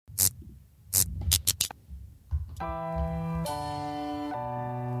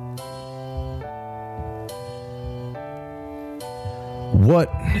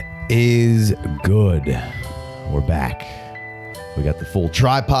What is good? We're back. We got the full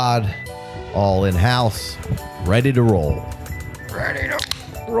tripod, all in-house, ready to roll. Ready to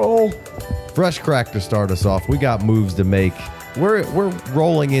roll. Fresh crack to start us off. We got moves to make. We're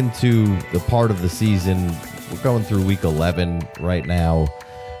rolling into the part of the season. We're going through week 11 right now,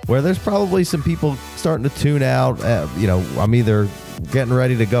 where there's probably some people starting to tune out. I'm either getting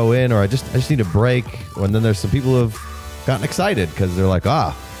ready to go in, or I just need a break. And then there's some people who have gotten excited because they're like,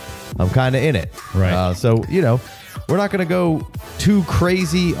 I'm kind of in it. Right. So we're not going to go too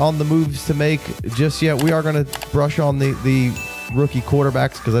crazy on the moves to make just yet. We are going to brush on the rookie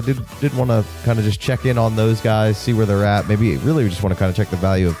quarterbacks because I did want to kind of just check in on those guys, see where they're at. Maybe really we just want to kind of check the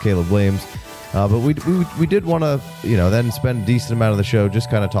value of Caleb Williams. But we did want to, then spend a decent amount of the show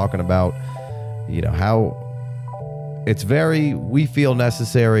just kind of talking about, how it's we feel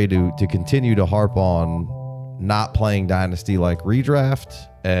necessary to continue to harp on not playing Dynasty like Redraft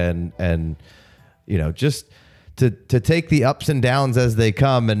and just to take the ups and downs as they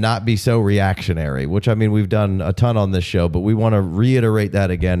come and not be so reactionary, which, we've done a ton on this show, but we want to reiterate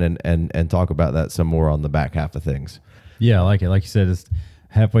that again and talk about that some more on the back half of things. Yeah, I like it. Like you said, it's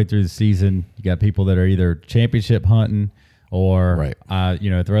halfway through the season. You got people that are either championship hunting or,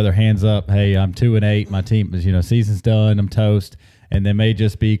 throw their hands up. Hey, I'm 2-8. My team is, season's done. I'm toast. And they may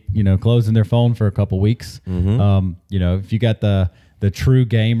just be, closing their phone for a couple weeks. Mm-hmm. If you got the true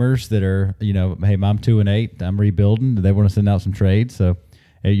gamers that are, hey, I'm 2-8, I'm rebuilding. They want to send out some trades. So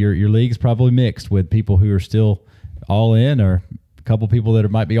your league's probably mixed with people who are still all in, or a couple people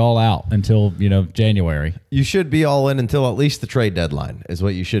that might be all out until, January. You should be all in until at least the trade deadline is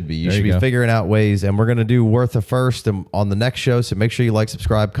what you should be. You should be figuring out ways, and we're going to do worth a first on the next show. So make sure you like,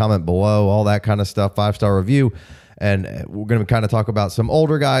 subscribe, comment below, all that kind of stuff, 5-star review. And we're going to kind of talk about some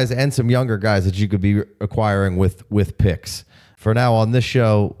older guys and some younger guys that you could be acquiring with picks. For now on this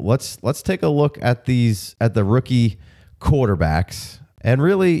show, let's take a look at the rookie quarterbacks. And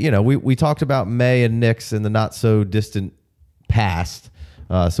really, we talked about May and Nix in the not so distant past.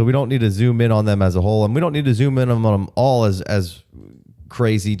 So we don't need to zoom in on them as a whole, and we don't need to zoom in on them all as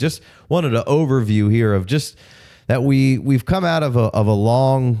crazy. Just wanted an overview here of just that we've come out of a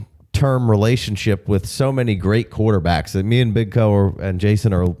long term relationship with so many great quarterbacks. And me and Big Co and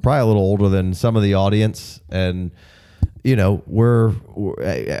Jason are probably a little older than some of the audience, and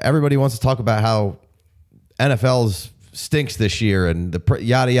everybody wants to talk about how NFL's stinks this year and the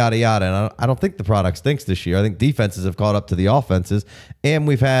yada yada yada, and I don't think the product stinks this year. I think defenses have caught up to the offenses, and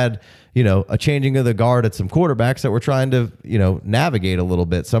we've had a changing of the guard at some quarterbacks that we're trying to navigate a little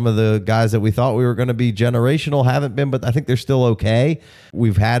bit. Some of the guys that we thought we were going to be generational haven't been, but I think they're still okay.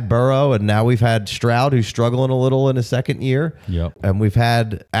 We've had Burrow, and now we've had Stroud, who's struggling a little in his second year. Yep. And we've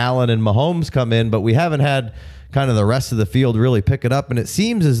had Allen and Mahomes come in, but we haven't had kind of the rest of the field really pick it up. And it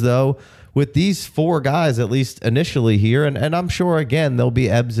seems as though with these four guys, at least initially here, and I'm sure, again, there'll be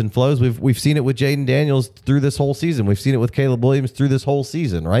ebbs and flows. We've seen it with Jayden Daniels through this whole season. We've seen it with Caleb Williams through this whole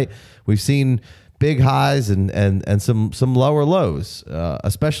season, right? We've seen big highs and some lower lows,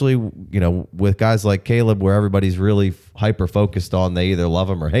 especially, with guys like Caleb, where everybody's really hyper-focused on they either love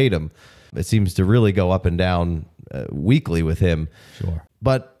him or hate him. It seems to really go up and down weekly with him. Sure.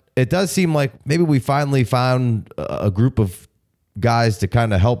 But it does seem like maybe we finally found a group of guys to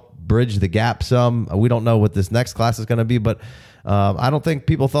kind of help bridge the gap some. We don't know what this next class is going to be, but I don't think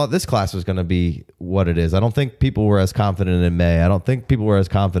people thought this class was going to be what it is. I don't think people were as confident in May. I don't think people were as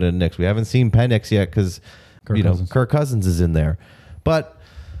confident in Nix. We haven't seen Penix yet because Kirk Cousins is in there. But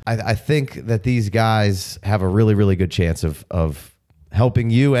I think that these guys have a really, really good chance of helping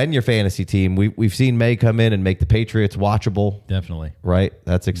you and your fantasy team. We've seen May come in and make the Patriots watchable. Definitely. Right?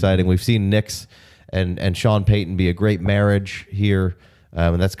 That's exciting. We've seen Nix and Sean Payton be a great marriage here.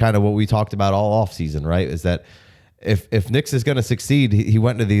 And that's kind of what we talked about all offseason, right? Is that if Nix is going to succeed, he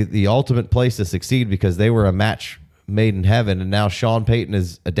went to the ultimate place to succeed because they were a match made in heaven. And now Sean Payton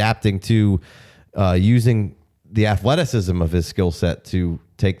is adapting to using the athleticism of his skill set to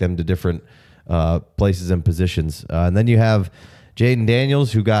take them to different places and positions. And then you have Jayden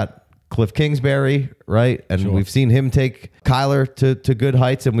Daniels, who got Cliff Kingsbury, right? And Sure. We've seen him take Kyler to good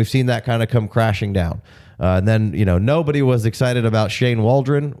heights, and we've seen that kind of come crashing down. And then, nobody was excited about Shane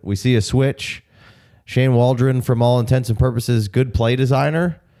Waldron. We see a switch. Shane Waldron, from all intents and purposes, good play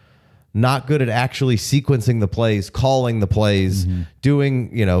designer, not good at actually sequencing the plays, calling the plays,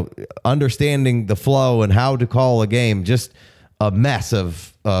 doing, understanding the flow and how to call a game. Just a mess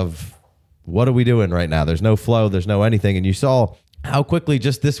of what are we doing right now? There's no flow. There's no anything. And you saw how quickly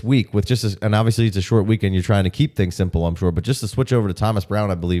just this week with and obviously it's a short weekend, you're trying to keep things simple, I'm sure, but just to switch over to Thomas Brown,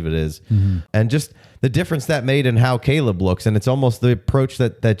 I believe it is, and just the difference that made in how Caleb looks. And it's almost the approach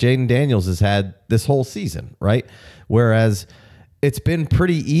that Jaden Daniels has had this whole season, right? Whereas it's been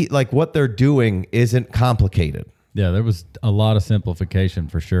pretty, like what they're doing isn't complicated. Yeah, there was a lot of simplification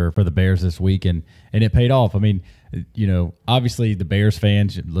for sure for the Bears this week, and it paid off. I mean, you know, obviously the Bears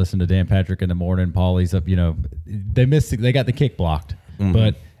fans listen to Dan Patrick in the morning. Paulie's up, you know, they got the kick blocked,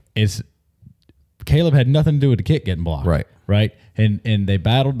 but Caleb had nothing to do with the kick getting blocked, right, and they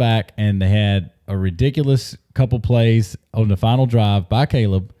battled back, and they had a ridiculous couple plays on the final drive by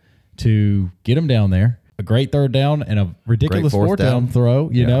Caleb to get him down there, a great third down and a ridiculous fourth down throw,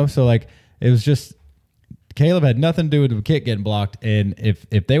 you know, so like it was just. Caleb had nothing to do with the kick getting blocked, and if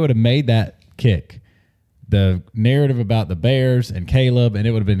they would have made that kick, the narrative about the Bears and Caleb, and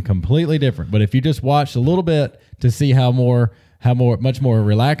it would have been completely different. But if you just watched a little bit to see how much more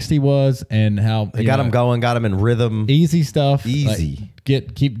relaxed he was, and how they got him going, got him in rhythm, easy stuff, easy.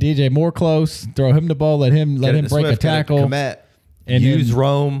 Like keep DJ more close, throw him the ball, let him break Swift, a tackle, commit, and use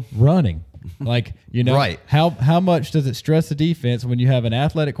Rome running. Like, you know, how much does it stress the defense when you have an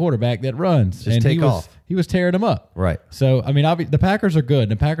athletic quarterback that runs? Just take off. He was tearing them up. Right. So, I mean, the Packers are good.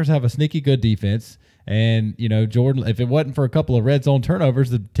 And the Packers have a sneaky good defense. And, you know, Jordan, if it wasn't for a couple of red zone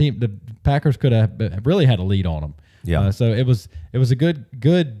turnovers, the Packers could have really had a lead on them. Yeah. So it was a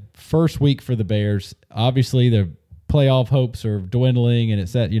good first week for the Bears. Obviously, their playoff hopes are dwindling, and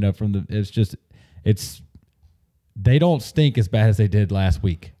they don't stink as bad as they did last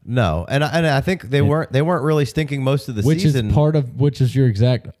week. No, and I think they weren't really stinking most of the season. Which is your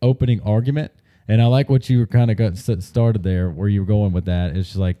exact opening argument. And I like what you were kind of got started there, where you were going with that. It's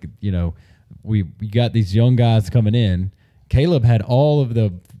just like, you know, we got these young guys coming in. Caleb had all of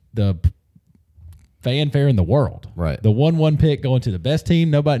the fanfare in the world. Right. The 1-1 pick going to the best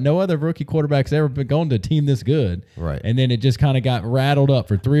team. No other rookie quarterback's ever been going to a team this good. Right. And then it just kind of got rattled up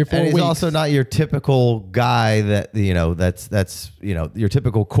for 3 or 4 weeks. And he's also not your typical guy that, you know, that's you know, your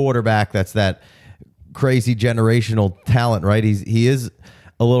typical quarterback that's that crazy generational talent, right? He is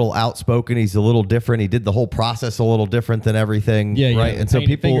a little outspoken. He's a little different. He did the whole process a little different than everything. Yeah, right. Yeah. And so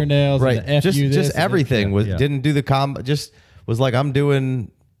people, fingernails, right? And the just everything didn't do the just was like, I'm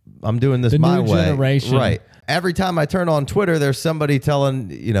doing this my way. Generation. Right. Every time I turn on Twitter, there's somebody telling,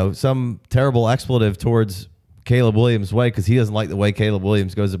 you know, some terrible expletive towards Caleb Williams' way because he doesn't like the way Caleb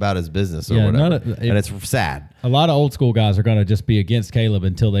Williams goes about his business or whatever. And it's sad. A lot of old school guys are going to just be against Caleb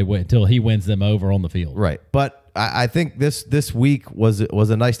until he wins them over on the field. Right. But I think this week was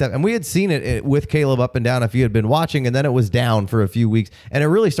a nice step. And we had seen it with Caleb up and down if you had been watching, and then it was down for a few weeks. And it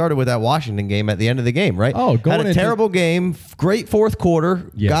really started with that Washington game at the end of the game, right? Oh, had a terrible game, great fourth quarter,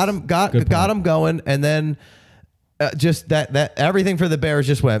 yes. got him going, and then just that everything for the Bears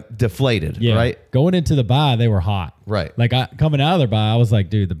just went deflated, right? Going into the bye, they were hot. Right. Like coming out of their bye, I was like,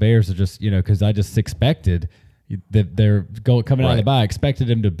 dude, the Bears are just, you know, because I just expected that they're coming out of the bye, expected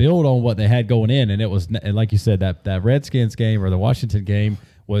them to build on what they had going in, and it was, and like you said, that Redskins game or the Washington game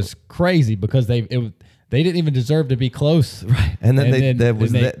was crazy because they didn't even deserve to be close, right? And then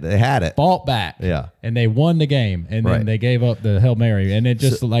they had it, fought back, yeah, and they won the game, and then they gave up the Hail Mary, and it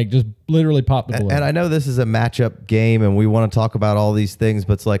just literally popped the balloon. And I know this is a matchup game, and we want to talk about all these things,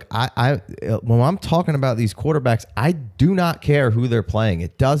 but it's like when I'm talking about these quarterbacks, I do not care who they're playing.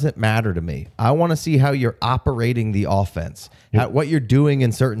 It doesn't matter to me. I want to see how you're operating the offense, what you're doing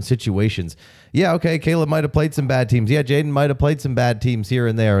in certain situations. Yeah, okay, Caleb might have played some bad teams. Yeah, Jaden might have played some bad teams here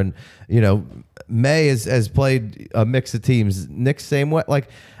and there, and you know, May has played a mix of teams. Nick's same way.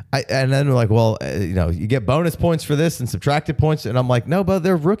 And then we're like, well, you know, you get bonus points for this and subtracted points, and I'm like, no, but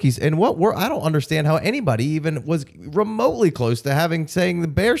they're rookies. And I don't understand how anybody even was remotely close to saying the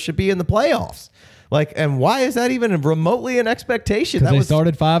Bears should be in the playoffs. Like, and why is that even remotely an expectation? That they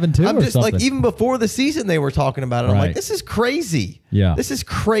started 5-2. I'm just something. like, even before the season, they were talking about it. I'm like, this is crazy. Yeah, this is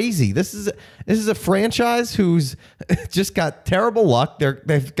crazy. This is a franchise who's just got terrible luck.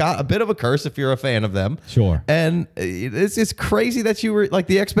 They've got a bit of a curse if you're a fan of them. Sure. And it's crazy that you were like,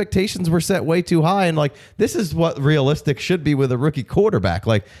 the expectations were set way too high, and like, this is what realistic should be with a rookie quarterback.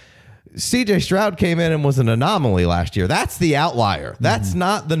 Like, CJ Stroud came in and was an anomaly last year. That's the outlier. That's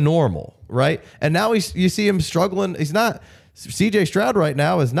not the normal, right? And now you see him struggling. CJ Stroud right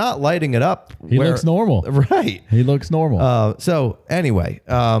now is not lighting it up. He looks normal. Right. He looks normal. So anyway,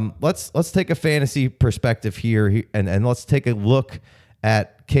 let's take a fantasy perspective here, and let's take a look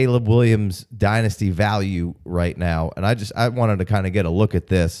at Caleb Williams' dynasty value right now. And I wanted to kind of get a look at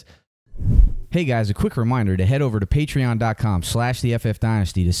this. Hey guys, a quick reminder to head over to patreon.com/the FF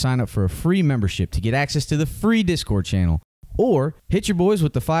Dynasty to sign up for a free membership to get access to the free Discord channel, Or hit your boys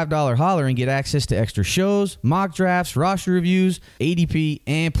with the $5 holler and get access to extra shows, mock drafts, roster reviews, ADP,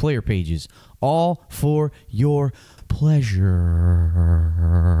 and player pages. All for your pleasure.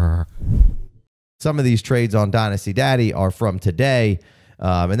 Some of these trades on Dynasty Daddy are from today,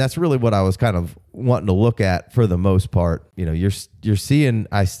 and that's really what I was kind of wanting to look at for the most part. You know, you're seeing,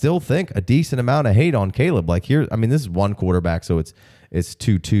 I still think, a decent amount of hate on Caleb. Like here, I mean, this is one quarterback, so it's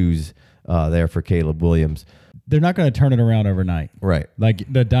 2 twos there for Caleb Williams. They're not going to turn it around overnight. Right. Like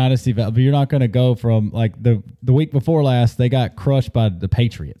the Dynasty, you're not going to go from like the week before last, they got crushed by the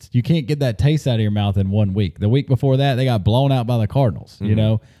Patriots. You can't get that taste out of your mouth in 1 week. The week before that, they got blown out by the Cardinals. You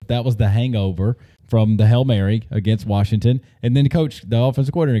know, that was the hangover from the Hail Mary against Washington. And then the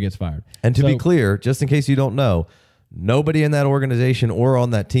offensive coordinator gets fired. And to be clear, just in case you don't know, nobody in that organization or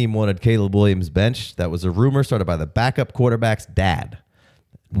on that team wanted Caleb Williams benched. That was a rumor started by the backup quarterback's dad.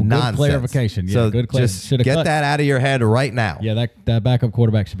 Nonsense. Good clarification. Yeah, so good just get that out of your head right now. Yeah, that backup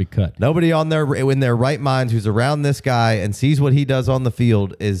quarterback should be cut. Nobody in their right minds who's around this guy and sees what he does on the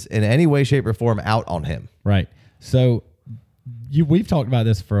field is in any way, shape, or form out on him. Right. So we've talked about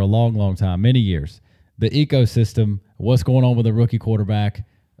this for a long, long time, many years. The ecosystem, what's going on with a rookie quarterback,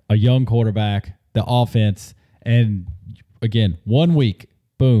 a young quarterback, the offense, and again, 1 week,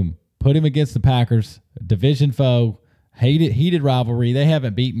 boom, put him against the Packers, division foe. Heated rivalry. They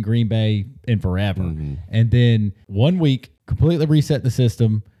haven't beaten Green Bay in forever. And then 1 week, completely reset the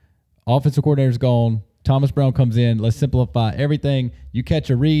system. Offensive coordinator's gone. Thomas Brown comes in. Let's simplify everything. You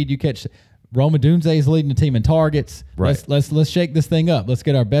catch a read. You catch Rome Odunze is leading the team in targets. Right. Let's shake this thing up. Let's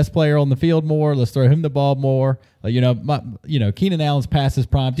get our best player on the field more. Let's throw him the ball more. Keenan Allen's past his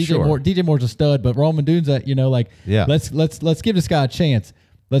prime. DJ Moore's a stud, but Rome Odunze, let's give this guy a chance.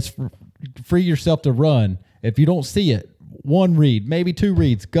 Let's free yourself to run. If you don't see it, 1 read, maybe 2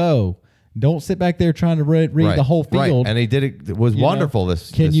 reads, go. Don't sit back there trying to read the whole field. Right. And he did it. It was wonderful.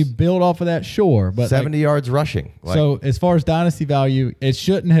 Can you build off of that? Sure. But 70 yards rushing. So as far as dynasty value, it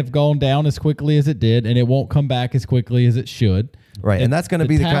shouldn't have gone down as quickly as it did, and it won't come back as quickly as it should. Right. And that's going to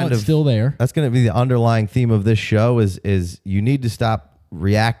be the kind of still there. That's going to be the underlying theme of this show is you need to stop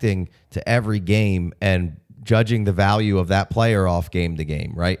reacting to every game and judging the value of that player off game to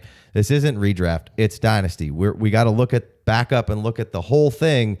game, right? This isn't redraft. It's dynasty. We got to look at back up and look at the whole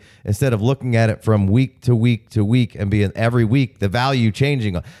thing instead of looking at it from week to week to week and being every week the value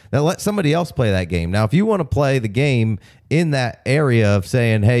changing. Now let somebody else play that game. Now, if you want to play the game in that area of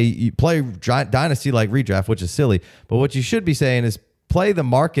saying, hey, you play dynasty like redraft, which is silly, but what you should be saying is play the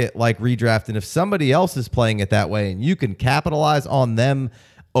market like redraft. And if somebody else is playing it that way and you can capitalize on them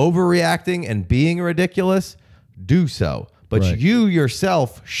overreacting and being ridiculous, do so. But you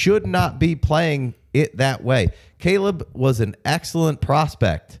yourself should not be playing it that way. Caleb was an excellent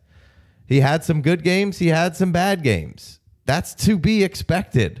prospect. He had some good games. He had some bad games. That's to be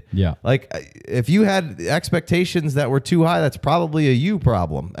expected. Yeah. Like if you had expectations that were too high, that's probably a you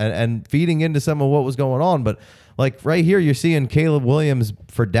problem and feeding into some of what was going on. But like right here, you're seeing Caleb Williams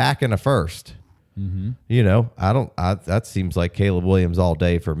for Dak in a first. You know, that seems like Caleb Williams all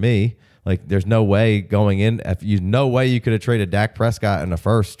day for me. Like, there's no way going in. No way you could have traded Dak Prescott in the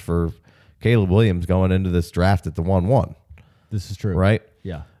first for Caleb Williams going into this draft at the 1-1. This is true, right?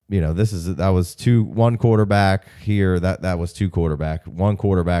 Yeah. You know, that was 1 quarterback here. That was 2 quarterback, 1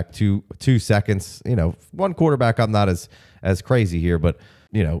 quarterback, 2 seconds. You know, 1 quarterback. I'm not as crazy here, but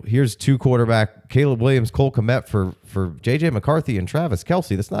you know, here's 2 quarterback Caleb Williams, Cole Kmet for JJ McCarthy and Travis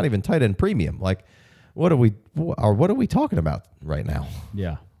Kelce. That's not even tight end premium. Like, what are we talking about right now?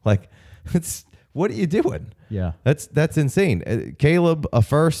 Yeah. Like. What are you doing? Yeah. That's insane. Caleb a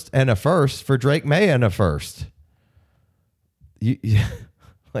first and a first for Drake May and a first. Caleb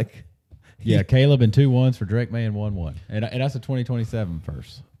and 2 1s for Drake May and 1-1. And that's a 2027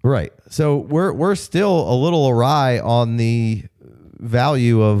 first. Right. So we're still a little awry on the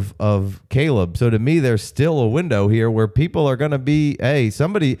value of Caleb. So to me, there's still a window here where people are going to be, hey,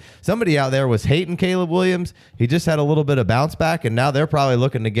 somebody out there was hating Caleb Williams. He just had a little bit of bounce back, and now they're probably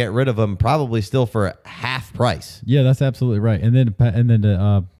looking to get rid of him, probably still for half price. Yeah, that's absolutely right. And then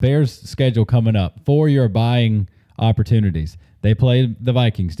the Bears schedule coming up for your buying opportunities. They play the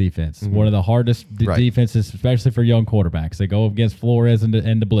Vikings defense, one of the hardest defenses, especially for young quarterbacks. They go against Flores and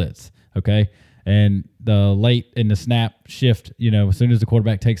the blitz. Okay. And the late in the snap shift, you know, as soon as the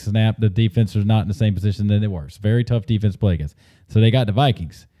quarterback takes the snap, the defense is not in the same position than they were. It's very tough defense to play against. So they got the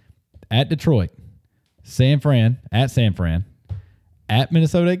Vikings at Detroit, San Fran, at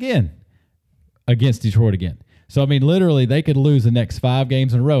Minnesota again, against Detroit again. So, I mean, literally, they could lose the next 5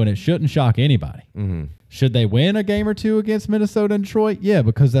 games in a row, and it shouldn't shock anybody. Mm-hmm. Should they win a game or two against Minnesota and Detroit? Yeah,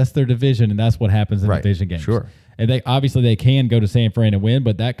 because that's their division, and that's what happens in division games. Sure. And they can go to San Fran and win,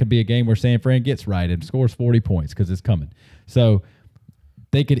 but that could be a game where San Fran gets right and scores 40 points because it's coming. So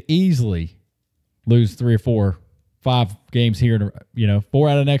they could easily lose 3 or 4, 5 games here, 4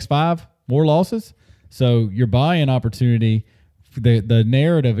 out of the next 5, more losses. So your buy-in opportunity, the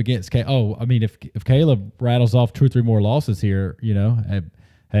narrative against if Caleb rattles off 2 or 3 more losses here,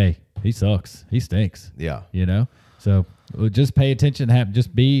 hey, he sucks, he stinks. Yeah, So just pay attention,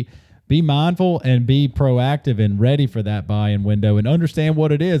 just be mindful and be proactive and ready for that buy-in window and understand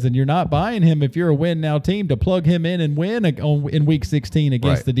what it is. And you're not buying him if you're a win now team to plug him in and win in week 16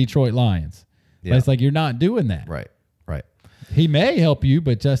 against the Detroit Lions. Yeah. But it's like you're not doing that. Right. He may help you,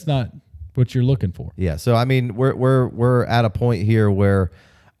 but that's not what you're looking for. Yeah. So I mean, we're at a point here where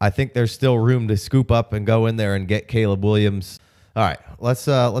I think there's still room to scoop up and go in there and get Caleb Williams. All right, let's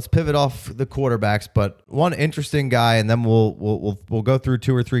pivot off the quarterbacks, but one interesting guy, and then we'll go through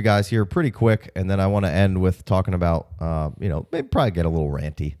 2 or 3 guys here pretty quick, and then I want to end with talking about maybe probably get a little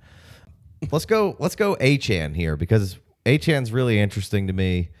ranty. Let's go Achane here because Achane's really interesting to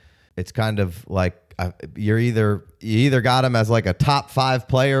me. It's kind of like you either got him as like a top 5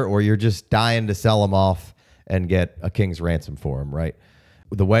 player or you're just dying to sell him off and get a king's ransom for him, right?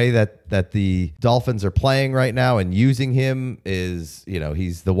 The way that the Dolphins are playing right now and using him is,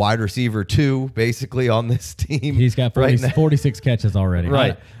 he's the wide receiver 2 basically on this team. He's got 46 catches already.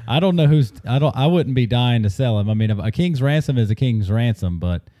 Right. I don't know I wouldn't be dying to sell him. I mean, a king's ransom is a king's ransom,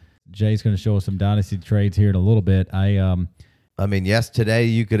 but Jay's going to show us some dynasty trades here in a little bit. Yes, today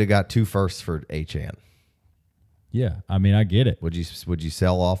you could have got 2 firsts for Achane. Yeah, I mean, I get it. Would you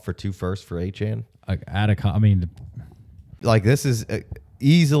sell off for 2 firsts for Achane? This is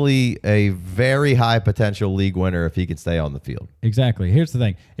easily a very high potential league winner if he can stay on the field. Exactly. Here's the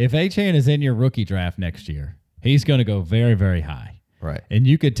thing: if Achane is in your rookie draft next year, he's going to go very, very high. Right. And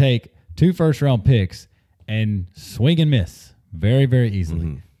you could take 2 first-round picks and swing and miss very, very easily.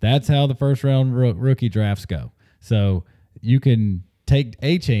 Mm-hmm. That's how the first-round rookie drafts go. So you can take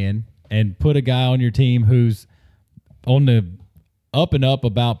Achane and put a guy on your team who's on the up and up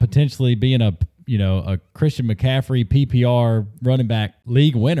about potentially being a Christian McCaffrey PPR running back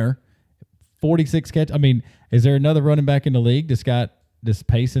league winner, 46 catch. I mean, is there another running back in the league that's got this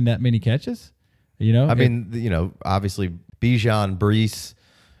pace and that many catches? Obviously Bijan, Brees,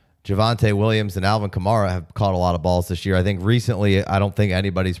 Javonte Williams, and Alvin Kamara have caught a lot of balls this year. I think recently, I don't think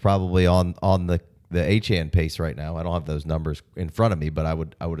anybody's probably on the Achane pace right now. I don't have those numbers in front of me, but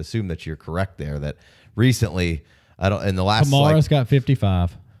I would assume that you're correct there. That recently, Kamara's got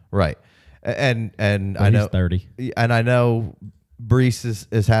 55. Right. And I know 30. And I know Brees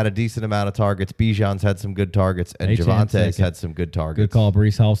has had a decent amount of targets. Bijan's had some good targets, and Javonte's had some good targets. Good call.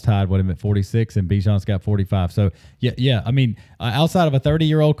 Brees Hall's tied with him at 46, and Bijan's got 45. So yeah. I mean, outside of a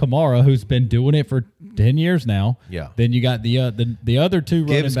 30-year-old Kamara who's been doing it for 10 years now. Yeah. Then you got the other 2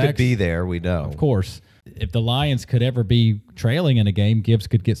 running backs. Gibbs could be there. We know, of course. If the Lions could ever be trailing in a game, Gibbs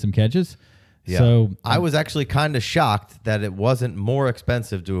could get some catches. Yeah. So I was actually kind of shocked that it wasn't more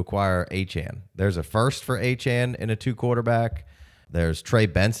expensive to acquire Achane. There's a first for Achane in a 2 quarterback. There's Trey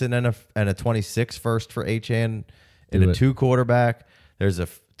Benson and a 26 first for Achane in a 2 quarterback. There's a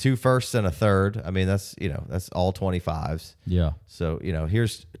 2 firsts and a third. I mean, that's all 25s. Yeah. So,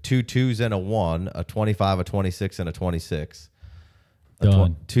 here's 2 2s and a 1, a 25, a 26, and a 26.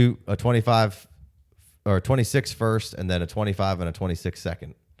 Done. A 25 or a 26 first, and then a 25 and a 26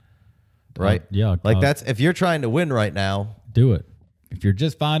 second. Right? Yeah. That's if you're trying to win right now, do it. If you're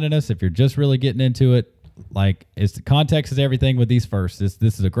just finding us, if you're just really getting into it, context is everything with these firsts.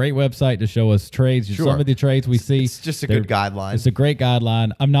 This is a great website to show us trades. Sure. Some of the trades we see. It's just a good guideline. It's a great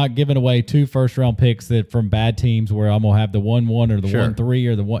guideline. I'm not giving away 2 first-round picks from bad teams where I'm going to have the 1-1 or the 1-3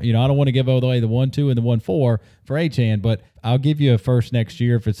 or the 1. I don't want to give away the 1-2 and the 1-4 for Achane, but I'll give you a first next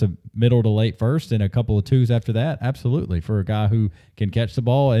year if it's a middle to late first and a couple of 2s after that. Absolutely, for a guy who can catch the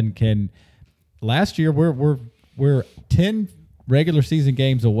ball and can. Last year we're 10 regular season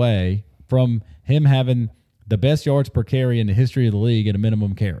games away from him having the best yards per carry in the history of the league at a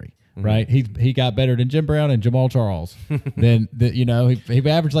minimum carry. Mm-hmm. Right? He got better than Jim Brown and Jamal Charles. Then he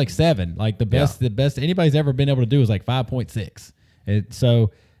averaged like 7. Like the best anybody's ever been able to do is like 5.6.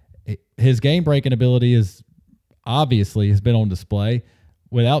 So his game breaking ability is obviously has been on display.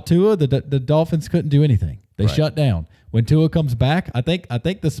 Without Tua, the Dolphins couldn't do anything. They shut down. When Tua comes back, I think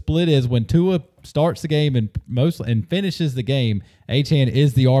the split is when Tua starts the game and finishes the game, Achane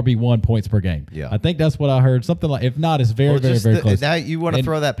is the RB1 points per game. Yeah. I think that's what I heard. Something like, if not, it's very close. Now you want to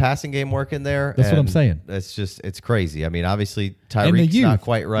throw that passing game work in there. That's what I'm saying. It's crazy. I mean, obviously Tyreek's not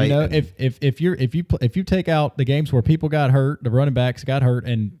quite right. You know, if you take out the games where people got hurt, the running backs got hurt,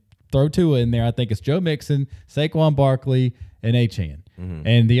 and throw Tua in there, I think it's Joe Mixon, Saquon Barkley, and Achane.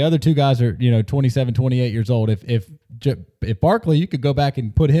 And the other two guys are 27, 28 years old. If Barkley, you could go back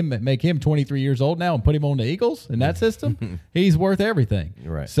and make him 23 years old now and put him on the Eagles in that system, he's worth everything.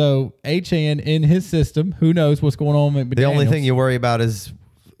 Right. So Achane in his system, who knows what's going on with the only thing you worry about is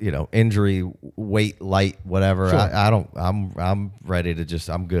injury, weight, light, whatever. Sure. I'm ready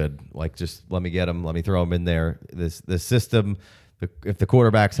to I'm good. Like, just let me get him, let me throw him in there. This system, if the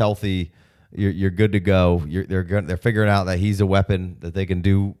quarterback's healthy, you're good to go. They're figuring out that he's a weapon, that they can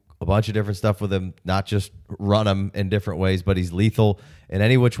do a bunch of different stuff with him, not just run him in different ways, but he's lethal in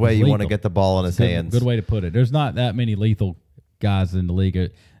any which way you want to get the ball in his hands. Good way to put it. There's not that many lethal guys in the league,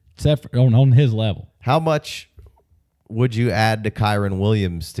 except for on his level. How much would you add to Kyren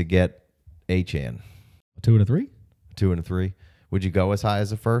Williams to get Achane? 2 and a 3. 2 and a 3. Would you go as high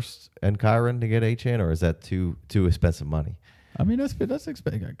as a first and Kyren to get Achane, or is that too expensive money? I mean, that's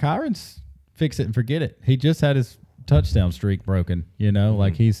expensive. Kyren's fix it and forget it. He just had his touchdown streak broken.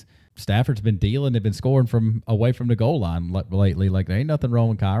 Like Stafford's been dealing. They've been scoring from away from the goal line lately. Like, there ain't nothing wrong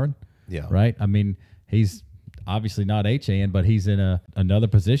with Kyren. Yeah. Right. I mean, he's obviously not Achane, but he's in another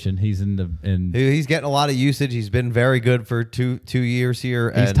position. He's he's getting a lot of usage. He's been very good for two years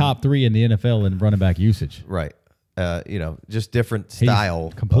here. He's top 3 in the NFL in running back usage. Right. Just different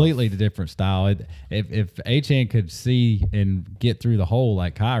style. Completely different style. If Achane could see and get through the hole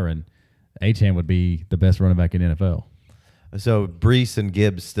like Kyren, Achane would be the best running back in the NFL. So Brees and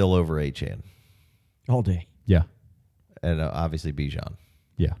Gibbs still over Achane. All day. Yeah. And obviously Bijan.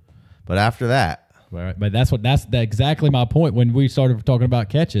 Yeah. But after that. Right. But that's exactly my point when we started talking about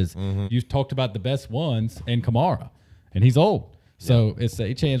catches. You talked about the best ones and Kamara, and he's old. So it's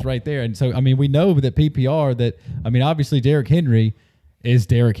Achane's right there. And so, I mean, we know that PPR obviously Derrick Henry is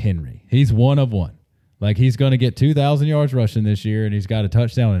Derrick Henry. He's one of one. Like, he's going to get 2,000 yards rushing this year, and he's got a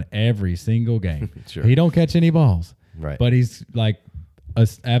touchdown in every single game. Sure. He don't catch any balls. Right. But he's like an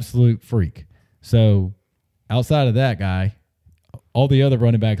absolute freak. So outside of that guy, all the other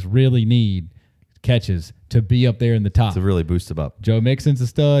running backs really need catches to be up there in the top. To really boost them up. Joe Mixon's a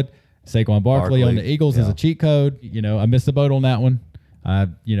stud. Saquon Barkley on the Eagles is a cheat code. I missed the boat on that one. I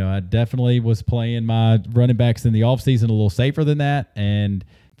definitely was playing my running backs in the offseason a little safer than that. And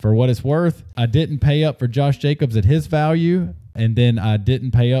for what it's worth, I didn't pay up for Josh Jacobs at his value, and then I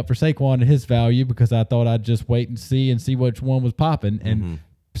didn't pay up for Saquon at his value because I thought I'd just wait and see which one was popping. And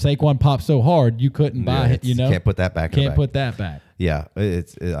Saquon popped so hard you couldn't buy it. Can't put that back. Put that back. Yeah,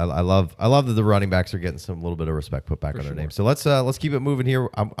 I love that the running backs are getting some little bit of respect put back on their name. So let's keep it moving here.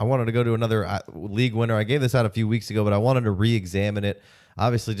 I wanted to go to another league winner. I gave this out a few weeks ago, but I wanted to re-examine it.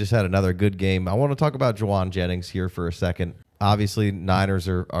 Obviously, just had another good game. I want to talk about Jauan Jennings here for a second. Obviously, Niners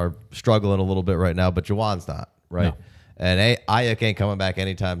are struggling a little bit right now, but Jauan's not, right? No. And Ayuk ain't coming back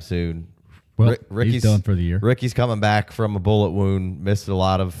anytime soon. Well, he's done for the year. Ricky's coming back from a bullet wound, missed a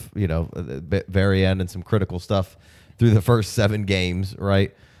lot of, very end and some critical stuff through the first 7 games,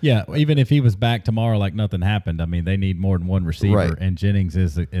 right? Yeah, even if he was back tomorrow like nothing happened, I mean, they need more than one receiver, right. And Jennings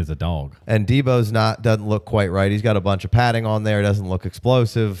is a dog. And Debo's doesn't look quite right. He's got a bunch of padding on there. Doesn't look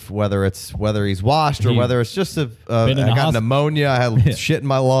explosive, whether he's washed or whether it's just I got pneumonia. I had shit in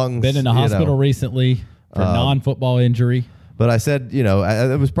my lungs. Been in the hospital recently for non-football injury. But I said,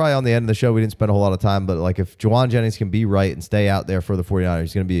 it was probably on the end of the show. We didn't spend a whole lot of time, but like if Jauan Jennings can be right and stay out there for the 49ers,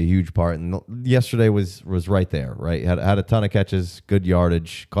 he's going to be a huge part. And yesterday was right there, right? Had a ton of catches, good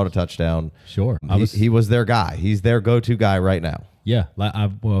yardage, caught a touchdown. Sure. He was their guy. He's their go-to guy right now. Yeah. I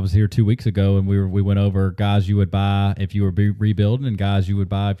was here 2 weeks ago, and we went over guys you would buy if you were rebuilding and guys you would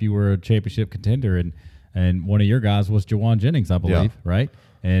buy if you were a championship contender. And one of your guys was Jauan Jennings, I believe, right?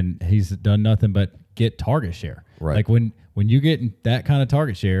 And he's done nothing but get target share. Right. Like when you get that kind of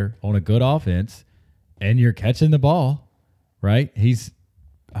target share on a good offense and you're catching the ball, right?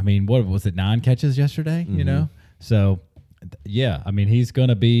 What was it, 9 catches yesterday, So, yeah, he's going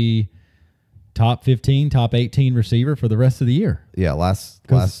to be top 15, top 18 receiver for the rest of the year. Yeah, last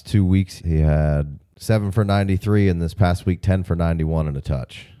 2 weeks he had 7 for 93, and this past week 10 for 91 and a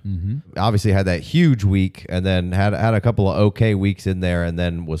touch. Obviously had that huge week and then had a couple of okay weeks in there and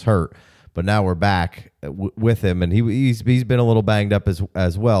then was hurt. But now we're back with him, and he's been a little banged up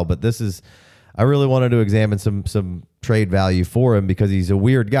as well. But this is, I really wanted to examine some trade value for him because he's a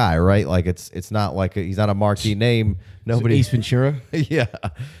weird guy, right? Like it's not like he's not a marquee name. Nobody. Ace Ventura. Yeah,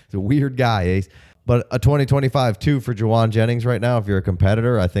 it's a weird guy, Ace. But a 2025 2 for Jauan Jennings right now, if you're a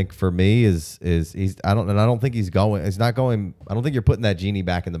competitor, I think for me is I don't think he's going. It's not going. I don't think you're putting that genie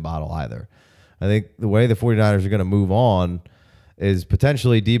back in the bottle either. I think the way the 49ers are going to move on is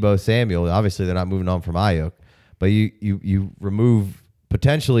potentially Deebo Samuel. Obviously, they're not moving on from Ayuk, but you remove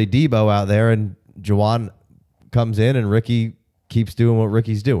potentially Deebo out there, and Jauan comes in, and Ricky keeps doing what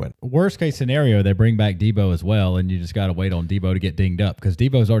Ricky's doing. Worst case scenario, they bring back Deebo as well, and you just got to wait on Deebo to get dinged up because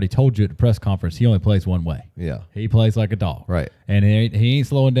Debo's already told you at the press conference he only plays one way. Yeah. He plays like a dog. Right. And he ain't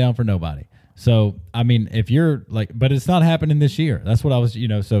slowing down for nobody. So, I mean, if you're like, but it's not happening this year. That's what I was,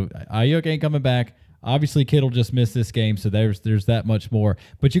 so Ayuk ain't coming back. Obviously, Kittle just missed this game, so there's that much more.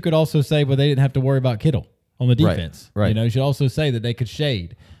 But you could also say, well, they didn't have to worry about Kittle on the defense. Right. You should also say that they could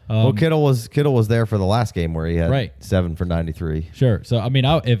shade. Well, Kittle was there for the last game where he had 7 for 93. Sure. So I mean,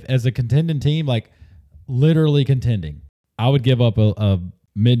 if as a contending team, like literally contending, I would give up a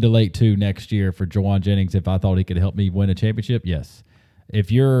mid to late 2 next year for Jauan Jennings if I thought he could help me win a championship. Yes. If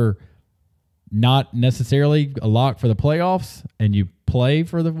you're not necessarily a lock for the playoffs and you play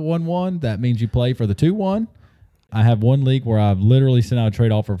for the 1-1, that means you play for the 2-1. I have one league where I've literally sent out a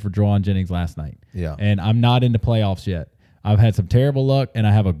trade offer for Jauan Jennings last night. Yeah. And I'm not in the playoffs yet. I've had some terrible luck, and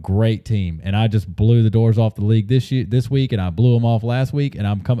I have a great team. And I just blew the doors off the league this week, and I blew them off last week. And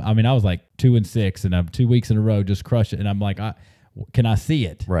I was like 2-6, and I'm 2 weeks in a row just crush it. And I'm like, can I see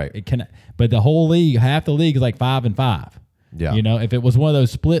it? Right. But the whole league, half the league is like 5-5. Yeah. If it was one of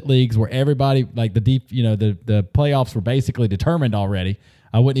those split leagues where everybody like the playoffs were basically determined already,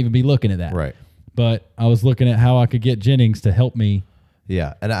 I wouldn't even be looking at that. Right. But I was looking at how I could get Jennings to help me.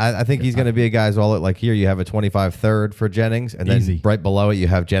 Yeah, and I think he's going to be a guy as well. Like here, you have a 25 third for Jennings, and then right below it, you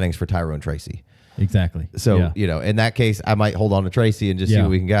have Jennings for Tyrone Tracy. Exactly. So, in that case, I might hold on to Tracy and just see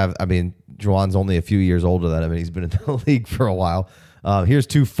what we can have. I mean, Jauan's only a few years older than him, and he's been in the league for a while. Here's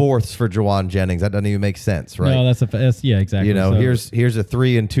 2 4ths for Jauan Jennings. That doesn't even make sense, right? No, that's exactly. Here's a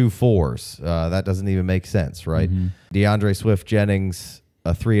 3 and 2 4s. That doesn't even make sense, right? Mm-hmm. DeAndre Swift Jennings,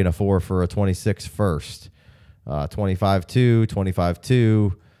 a 3 and a 4 for a 26 first. 25-2,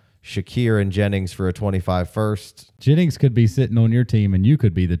 25-2, Shakir and Jennings for a 25 first. Jennings could be sitting on your team, and you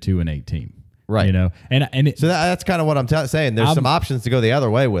could be the 2-8 team. Right. So that's kind of what I'm saying. There's some options to go the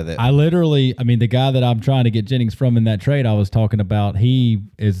other way with it. The guy that I'm trying to get Jennings from in that trade I was talking about, he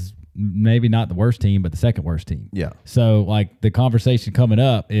is maybe not the worst team, but the second worst team. Yeah. So like the conversation coming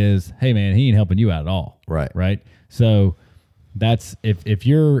up is, hey man, he ain't helping you out at all. Right. Right. So that's if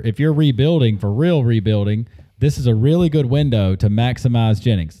you're rebuilding for real rebuilding, this is a really good window to maximize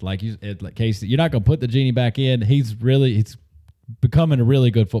Jennings. Like Casey, you're not going to put the genie back in. He's becoming a really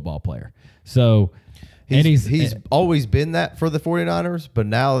good football player. So he's always been that for the 49ers, but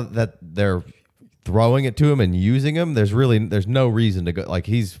now that they're throwing it to him and using him, there's no reason to go. Like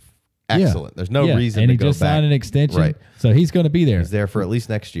he's excellent. There's no reason to go back. And he just signed an extension, right? So he's going to be there. He's there for at least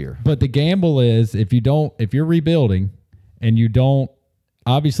next year. But the gamble is if you're rebuilding and you don't.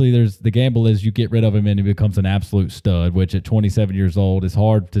 Obviously, the gamble is you get rid of him and he becomes an absolute stud, which at 27 years old is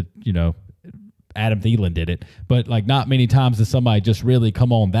hard to, Adam Thielen did it. But, like, not many times does somebody just really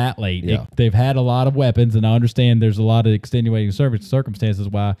come on that late. Yeah. They've had a lot of weapons, and I understand there's a lot of extenuating circumstances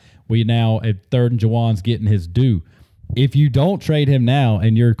why we now, at 3rd and Jauan's getting his due. If you don't trade him now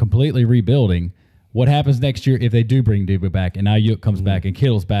and you're completely rebuilding, what happens next year if they do bring Debo back and Ayuk comes back and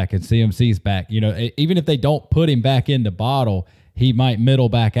Kittle's back and CMC's back? Even if they don't put him back in the bottle, he might middle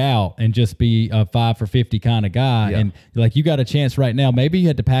back out and just be a 5 for 50 kind of guy. Yeah. And like you got a chance right now. Maybe you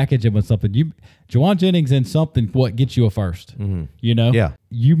had to package him with something. Jauan Jennings in something what gets you a first. Mm-hmm. Yeah.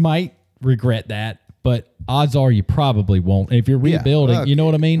 You might regret that, but odds are you probably won't. And if you're rebuilding, you know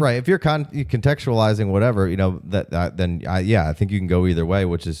what I mean? Right. If you're contextualizing whatever, then I think you can go either way,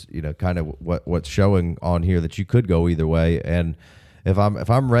 which is kind of what's showing on here that you could go either way. And if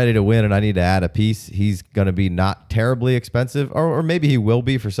I'm ready to win and I need to add a piece, he's going to be not terribly expensive, or maybe he will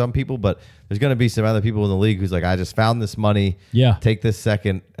be for some people, but there's going to be some other people in the league who's like, I just found this money, take this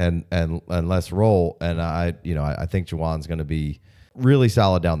second and let's roll. And I think Jauan's going to be really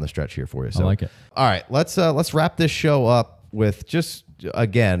solid down the stretch here for you. So I like it. All right, let's wrap this show up with just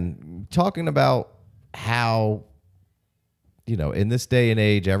again talking about how in this day and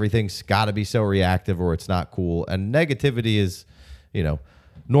age everything's got to be so reactive or it's not cool, and negativity is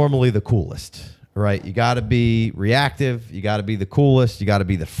normally the coolest, right? You got to be reactive. You got to be the coolest. You got to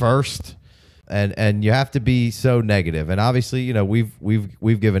be the first, and you have to be so negative. And obviously,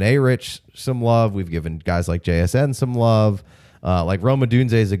 we've given A-Rich some love. We've given guys like JSN some love. Like Rome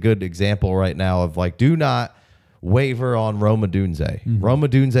Odunze is a good example right now of like, do not waver on Rome Odunze. Rome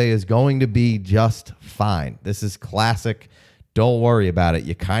Odunze is going to be just fine. This is classic. Don't worry about it.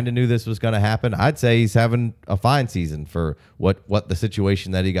 You kind of knew this was going to happen. I'd say he's having a fine season for what the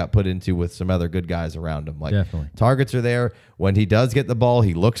situation that he got put into with some other good guys around him. Like, definitely. Targets are there. When he does get the ball,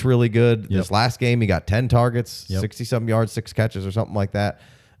 he looks really good. This last game, he got 10 targets, 60-something yards, 6 catches or something like that.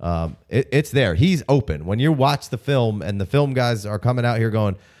 It's there. He's open. When you watch the film and the film guys are coming out here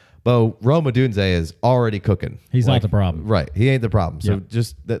going, Bo, Rome Odunze is already cooking. He's not the problem. Right. He ain't the problem. So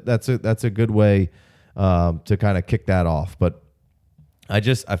just that's a good way to kind of kick that off. But I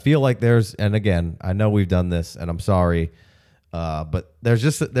feel like and again, I know we've done this and I'm sorry, but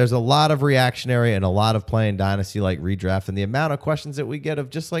there's a lot of reactionary and a lot of playing Dynasty like redraft, and the amount of questions that we get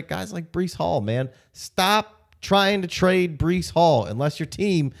of just like guys like Breece Hall, man, stop trying to trade Breece Hall unless your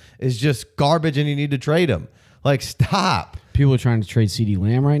team is just garbage and you need to trade him. Like, stop. People are trying to trade CeeDee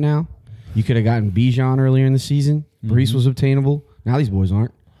Lamb right now. You could have gotten Bijan earlier in the season. Breece was obtainable. Now these boys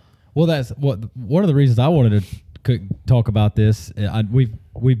aren't. Well, that's one of the reasons I wanted to talk about this.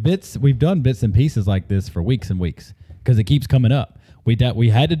 We've done bits and pieces like this for weeks and weeks because it keeps coming up. We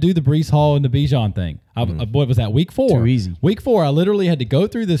had to do the Breece Hall and the Bijan thing. What was that, week 4? Too easy. Week 4, I literally had to go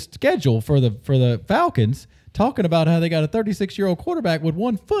through the schedule for the Falcons, talking about how they got a 36-year-old quarterback with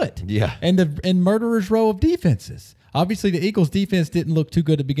 1 foot. Yeah. And murderer's row of defenses. Obviously, the Eagles' defense didn't look too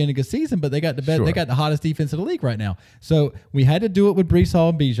good at the beginning of the season, but they got the hottest defense in the league right now. So we had to do it with Breece Hall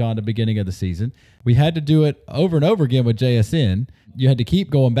and Bijan at the beginning of the season. We had to do it over and over again with JSN. You had to keep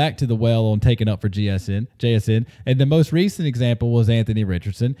going back to the well on taking up for JSN. And the most recent example was Anthony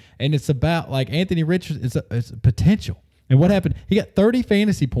Richardson. And it's about like Anthony Richardson, it's potential. And what happened? He got 30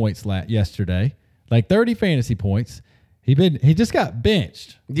 fantasy points yesterday. Like 30 fantasy points. He just got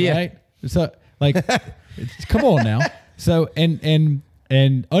benched. Yeah. Right? So like come on now. So and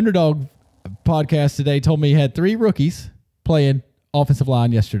Underdog podcast today told me he had 3 rookies playing offensive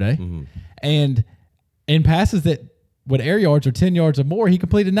line yesterday. And in passes that with air yards or 10 yards or more, he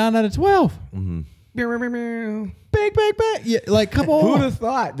completed 9 out of 12. Big. Yeah, like, come on. Who would have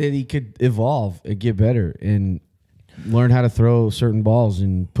thought that he could evolve and get better and learn how to throw certain balls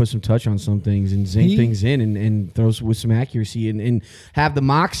and put some touch on some things and zing things in and throw with some accuracy and have the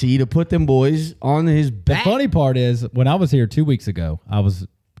moxie to put them boys on his back. The funny part is, when I was here 2 weeks ago, I was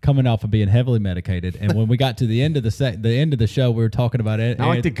coming off of being heavily medicated, and when we got to the end of the show, we were talking about it. I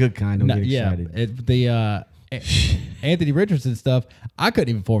like the good kind. Don't get excited. Anthony Richardson stuff, I couldn't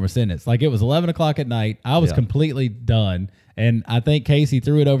even form a sentence. Like, it was 11 o'clock at night. I was completely done. And I think Casey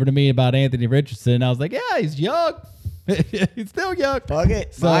threw it over to me about Anthony Richardson. And I was like, yeah, he's young. He's still young. Fuck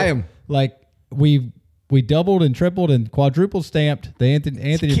it. So, buy him. Like, we doubled and tripled and quadruple stamped the Anthony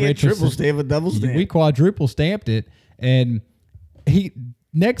Richardson. Triple stamp a double stamp. We quadruple stamped it. And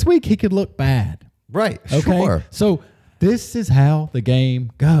next week he could look bad. Right. Okay. Sure. So this is how the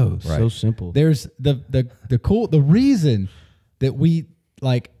game goes. Right. So simple. There's the reason that we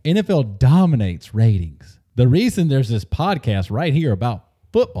like NFL dominates ratings. The reason there's this podcast right here about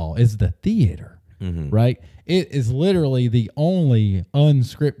football is the theater, right? It is literally the only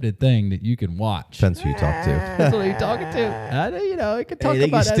unscripted thing that you can watch. Depends who you talk to. That's what you're talking to. It can talk they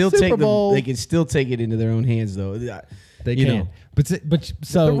about can still that Super Bowl. They can still take it into their own hands, though. They can. But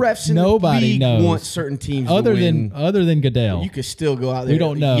so the refs in nobody the league knows want certain teams other to win. than Goodell. You could still go out there. We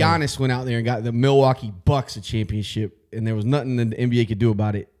don't know. Giannis went out there and got the Milwaukee Bucks a championship, and there was nothing that the NBA could do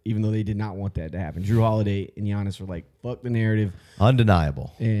about it, even though they did not want that to happen. Drew Holiday and Giannis were like, "Fuck the narrative."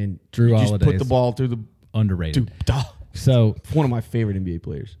 Undeniable. And Drew just Holiday put the ball through the underrated. So one of my favorite NBA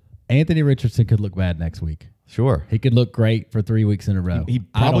players. Anthony Richardson could look bad next week. Sure. He could look great for 3 weeks in a row. He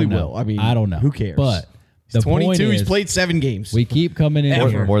probably will. I mean, I don't know. Who cares? But he's 22. He's played 7 games. We keep coming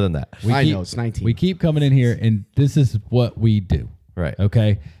in More than that. I know, it's 19. We keep coming in here, and this is what we do. Right.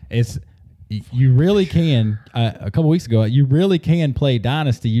 Okay. You really can. A couple weeks ago, you really can play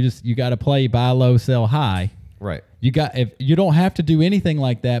Dynasty. You got to play buy low, sell high. Right. If you don't have to do anything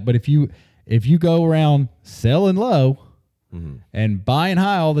like that, but if you go around selling low and buying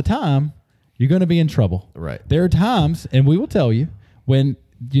high all the time, you're going to be in trouble. Right. There are times, and we will tell you, when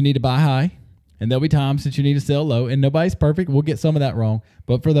you need to buy high, and there'll be times that you need to sell low, and nobody's perfect. We'll get some of that wrong.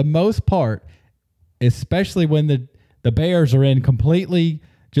 But for the most part, especially when the Bears are in completely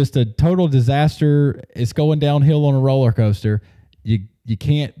just a total disaster, it's going downhill on a roller coaster, you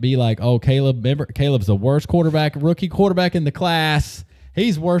can't be like, oh, Caleb's the worst rookie quarterback in the class.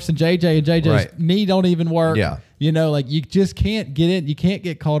 He's worse than JJ, and JJ's knee don't even work. Yeah. Like, you just can't get in. You can't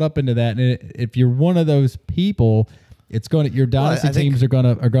get caught up into that. And if you're one of those people, your dynasty teams are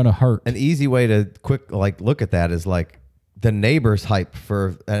gonna hurt. An easy way to look at that is like the Neighbors hype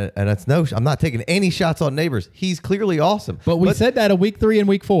for, and it's I'm not taking any shots on Neighbors. He's clearly awesome. But we said that in week 3 and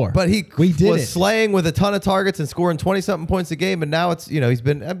week 4. But we was slaying with a ton of targets and scoring 20-something points a game, and now it's he's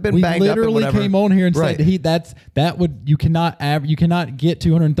been banged up. We literally came on here and said you cannot get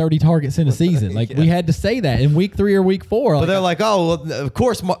 230 targets in a season. Like we had to say that in week 3 or week 4. But they're like, oh, well, of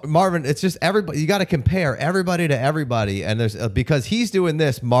course, Marvin. It's just everybody. You got to compare everybody to everybody, and there's because he's doing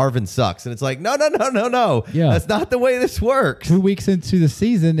this, Marvin sucks, and it's like no. Yeah, that's not the way this works. 2 weeks into the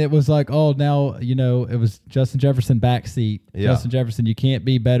season, it was like, oh, now it was Justin Jefferson backseat. Yeah. Justin Jefferson, you can't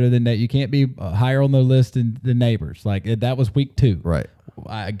be better than that. You can't be higher on the list than the Neighbors. Like that was week 2. Right.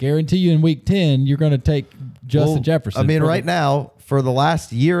 I guarantee you, in week 10, you're going to take Justin Jefferson. I mean, right now for the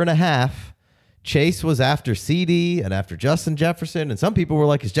last year and a half, Chase was after CD and after Justin Jefferson, and some people were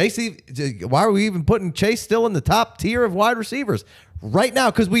like, "Is JC? Why are we even putting Chase still in the top tier of wide receivers right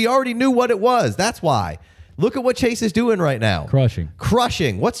now?" Because we already knew what it was. That's why. Look at what Chase is doing right now. Crushing.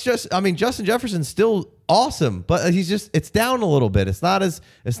 Justin Jefferson's still awesome, but it's down a little bit. It's not.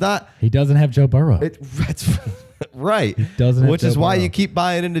 He doesn't have Joe Burrow. That's right. He doesn't have Which Joe is why Burrow. you keep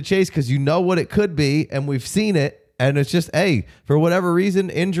buying into Chase, because you know what it could be, and we've seen it, and it's just, hey, for whatever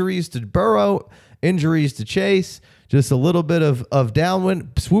reason, injuries to Burrow, injuries to Chase, just a little bit of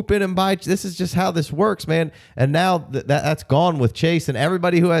downwind, swoop in and buy. This is just how this works, man. And now that's gone with Chase, and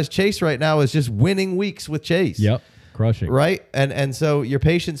everybody who has Chase right now is just winning weeks with Chase. Yep, crushing. Right? And so your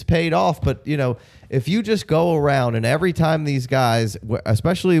patience paid off. But, if you just go around and every time these guys,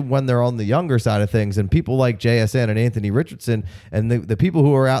 especially when they're on the younger side of things, and people like JSN and Anthony Richardson and the people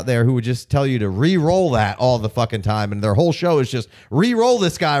who are out there who would just tell you to re-roll that all the fucking time, and their whole show is just re-roll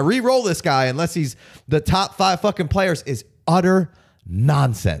this guy, unless he's the top 5 fucking players, is utter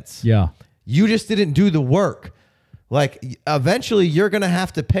nonsense. Yeah. You just didn't do the work. Like, eventually you're going to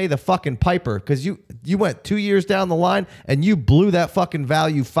have to pay the fucking piper, because you went 2 years down the line and you blew that fucking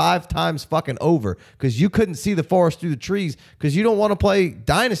value 5 times fucking over because you couldn't see the forest through the trees because you don't want to play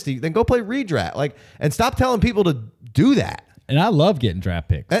Dynasty. Then go play Redraft. And stop telling people to do that. And I love getting draft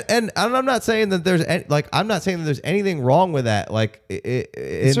picks. And I'm not saying that there's anything wrong with that. Like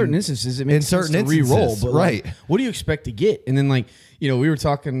in certain instances, it makes sense to re-roll. But right. What do you expect to get? And then we were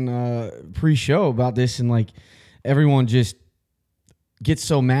talking pre-show about this, and everyone just gets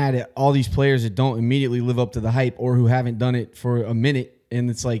so mad at all these players that don't immediately live up to the hype or who haven't done it for a minute. And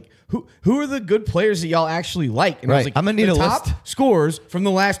it's like, who are the good players that y'all actually like? And right. I was like, I'm going to need a top list. Scores from the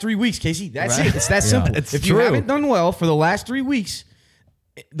last 3 weeks, Casey. That's right. it. It's that simple. It's if true. you haven't done well for the last 3 weeks,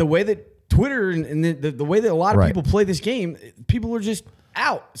 the way that Twitter and the way that a lot of people play this game, people are just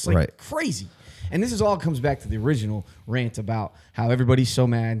out. It's crazy. And this all comes back to the original rant about how everybody's so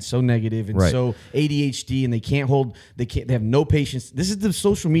mad and so negative and so ADHD, and they have no patience. This is the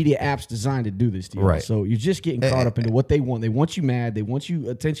social media apps designed to do this to you. Right. So you're just getting caught up into what they want. They want you mad. They want you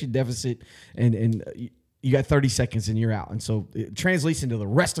attention deficit, and you got 30 seconds and you're out. And so it translates into the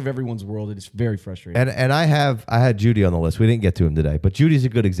rest of everyone's world. It is very frustrating. And I had Judy on the list. We didn't get to him today, but Judy's a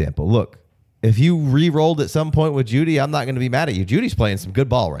good example. Look, if you re-rolled at some point with Judy, I'm not going to be mad at you. Judy's playing some good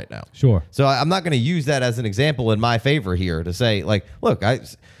ball right now. Sure. So I'm not going to use that as an example in my favor here to say, look,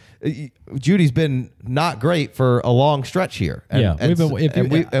 Judy's been not great for a long stretch here.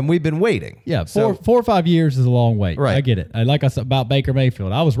 And we've been waiting. Yeah, 4 or 5 years is a long wait. Right. I get it. Like I said about Baker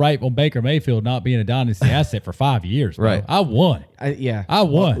Mayfield, I was right on Baker Mayfield not being a dynasty asset for 5 years. Bro. Right. I won. I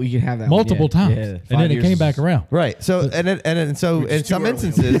won. We can have that multiple times, yeah, and then it came back around. Right. So so in some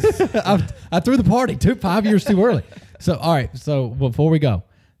instances, I threw the party. Took 5 years too early. So all right. So before we go,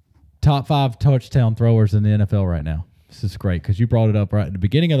 top 5 touchdown throwers in the NFL right now. This is great because you brought it up right at the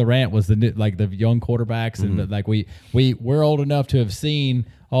beginning of the rant. Was the young quarterbacks, and we're old enough to have seen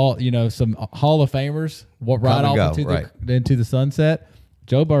all some Hall of Famers ride off into the sunset.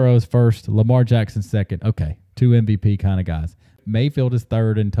 Joe Burrow's first, Lamar Jackson second. Okay, 2 MVP kind of guys. Mayfield is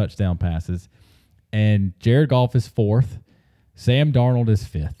third in touchdown passes, and Jared Goff is 4th. Sam Darnold is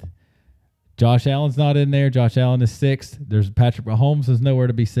 5th. Josh Allen's not in there. Josh Allen is 6th. There's Patrick Mahomes is nowhere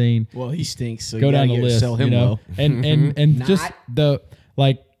to be seen. Well, he stinks. So go down the list. Sell him low. And just the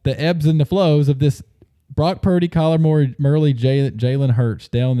ebbs and the flows of this. Brock Purdy, Kyler Murray, Jalen Hurts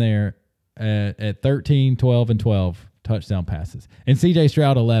down there at 13, 12, and 12 touchdown passes, and C.J.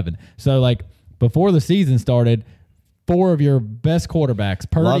 Stroud 11. So before the season started, 4 of your best quarterbacks,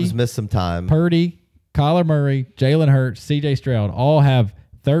 Love's missed some time. Purdy, Kyler Murray, Jalen Hurts, C.J. Stroud all have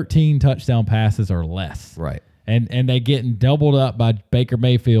 13 touchdown passes or less. Right. And they getting doubled up by Baker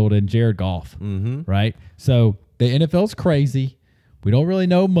Mayfield and Jared Goff. Mm-hmm. Right? So the NFL's crazy. We don't really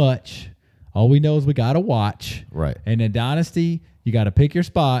know much. All we know is we got to watch. Right. And in Dynasty, you got to pick your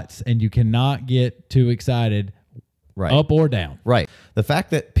spots, and you cannot get too excited Right. Up or down. Right. The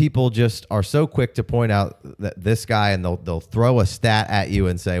fact that people just are so quick to point out that this guy, and they'll throw a stat at you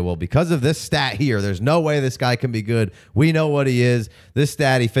and say, well, because of this stat here, there's no way this guy can be good. We know what he is. This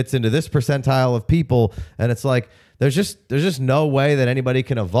stat, he fits into this percentile of people. And it's like, there's just no way that anybody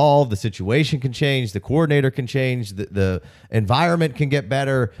can evolve. The situation can change. The coordinator can change. The environment can get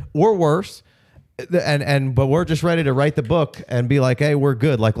better or worse. But we're just ready to write the book and be like, hey, we're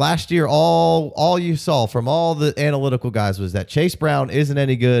good. Like last year, all you saw from all the analytical guys was that Chase Brown isn't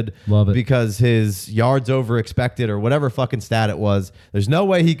any good. Love it. Because his yards over expected or whatever fucking stat it was. There's no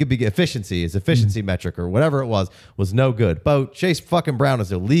way he could be his efficiency metric or whatever it was no good. But Chase fucking Brown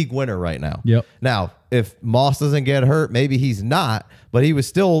is a league winner right now. Yep. Now, if Moss doesn't get hurt, maybe he's not, but he was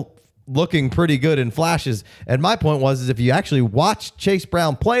still looking pretty good in flashes. And my point was, is if you actually watched Chase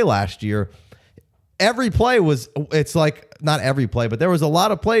Brown play last year, every play it's like not every play, but there was a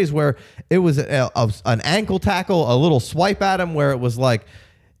lot of plays where it was an ankle tackle, a little swipe at him where it was like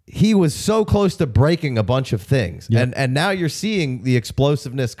he was so close to breaking a bunch of things. Yep. And now you're seeing the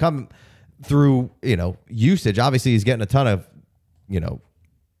explosiveness come through, usage. Obviously he's getting a ton of,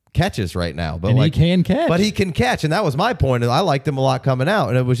 catches right now, but he can catch. But he can catch. And that was my point. I liked him a lot coming out.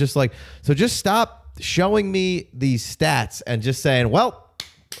 And it was just like, so just stop showing me these stats and just saying, well,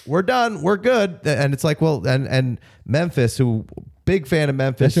 we're done. We're good. And it's like, well, and Memphis, who big fan of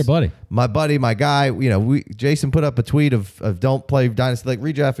Memphis. That's your buddy. My buddy, my guy. Jason put up a tweet of don't play Dynasty League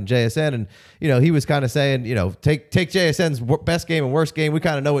Redraft and JSN. And, he was kind of saying, take JSN's best game and worst game. We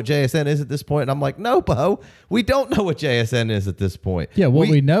kind of know what JSN is at this point. And I'm like, no, Bo, we don't know what JSN is at this point. Yeah, what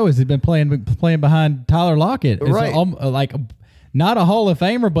we know is he's been playing behind Tyler Lockett. It's right. Not a Hall of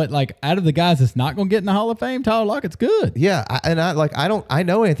Famer, but like out of the guys that's not going to get in the Hall of Fame, Tyler Lockett's good. Yeah, I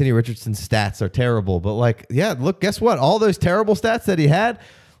know Anthony Richardson's stats are terrible, but look, guess what? All those terrible stats that he had,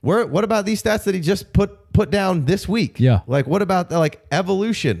 what about these stats that he just put down this week? Yeah. Like, what about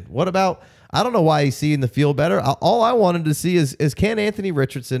evolution? What about, I don't know why he's seeing the field better. All I wanted to see is can Anthony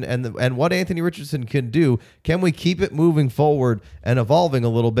Richardson and what Anthony Richardson can do, can we keep it moving forward and evolving a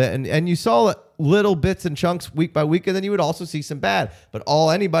little bit? And you saw it little bits and chunks week by week, and then you would also see some bad. But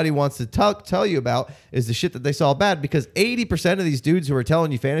all anybody wants to tell you about is the shit that they saw bad, because 80% of these dudes who are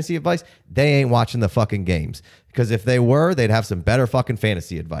telling you fantasy advice, they ain't watching the fucking games. Because if they were, they'd have some better fucking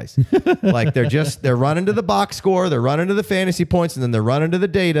fantasy advice. Like they're running to the box score, they're running to the fantasy points, and then they're running to the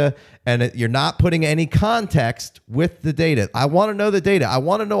data, and you're not putting any context with the data. I want to know the data. I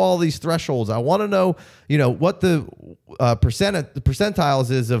want to know all these thresholds. I want to know, what the percentiles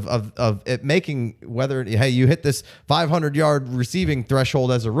is of it making whether, hey, you hit this 500-yard receiving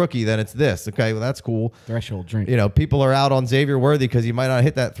threshold as a rookie, then it's this. Okay, well, that's cool. Threshold drink. People are out on Xavier Worthy because he might not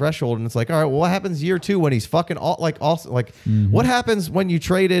hit that threshold, and it's like, all right, well, what happens year 2 when he's fucking what happens when you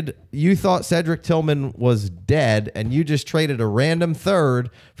thought Cedrick Tillman was dead and you just traded a random third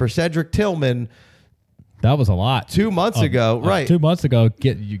for Cedrick Tillman? That was a lot. 2 months ago, right? 2 months ago,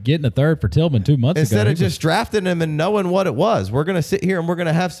 you're getting a third for Tillman 2 months Instead ago. of just drafting him and knowing what it was. We're going to sit here and we're going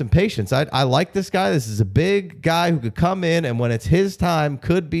to have some patience. I like this guy. This is a big guy who could come in and when it's his time,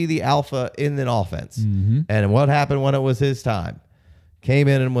 could be the alpha in an offense. Mm-hmm. And what happened when it was his time? Came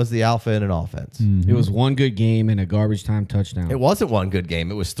in and was the alpha in an offense. Mm-hmm. It was one good game and a garbage time touchdown. It wasn't one good game.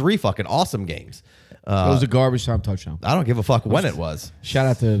 It was 3 fucking awesome games. It was a garbage time touchdown. I don't give a fuck when it was. Shout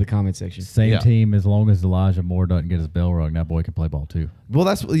out to the comment section. Same team, as long as Elijah Moore doesn't get his bell rung, that boy can play ball too. Well,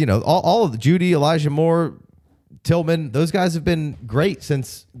 that's, all of the Judy, Elijah Moore, Tillman, those guys have been great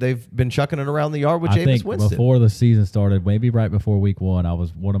since they've been chucking it around the yard with Jameis Winston. Before the season started, maybe right before week 1, I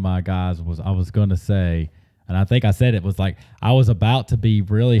was going to say, and I think I said it was like I was about to be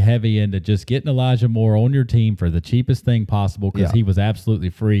really heavy into just getting Elijah Moore on your team for the cheapest thing possible because he was absolutely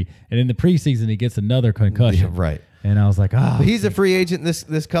free. And in the preseason, he gets another concussion. Yeah, right. And I was like, But he's a free agent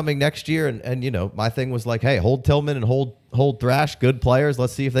this coming next year. And my thing was like, hey, hold Tillman and hold Thrash, good players.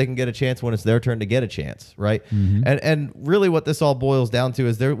 Let's see if they can get a chance when it's their turn to get a chance, right? Mm-hmm. And really what this all boils down to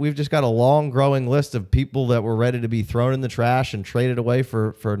is we've just got a long growing list of people that were ready to be thrown in the trash and traded away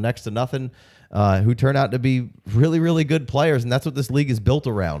for next to nothing. Who turn out to be really, really good players. And that's what this league is built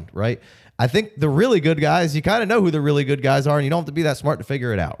around, right? I think the really good guys, you kind of know who the really good guys are, and you don't have to be that smart to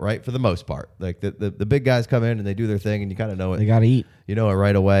figure it out, right? For the most part. Like the big guys come in and they do their thing, and you kind of know it. They got to eat. You know it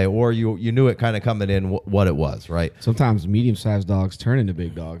right away, or you knew it kind of coming in what it was, right? Sometimes medium-sized dogs turn into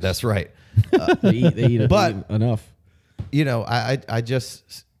big dogs. That's right. They eat enough.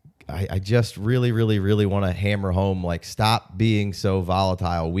 I just really, really, really want to hammer home, like, stop being so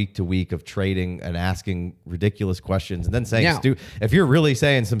volatile week to week of trading and asking ridiculous questions and then saying, if you're really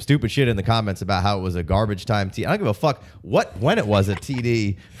saying some stupid shit in the comments about how it was a garbage time TD, I don't give a fuck when it was a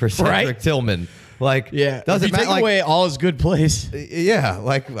TD for Cedrick Tillman. Doesn't matter. Take away all his good plays. Yeah,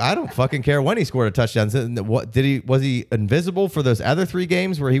 like I don't fucking care when he scored a touchdown. What did he? Was he invisible for those other 3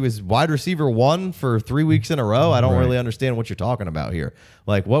 games where he was wide receiver 1 for 3 weeks in a row? I don't really understand what you're talking about here.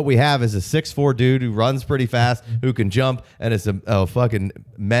 Like what we have is a 6'4" dude who runs pretty fast, who can jump, and is a fucking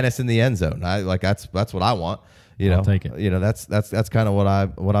menace in the end zone. That's what I want. I'll take it. That's kind of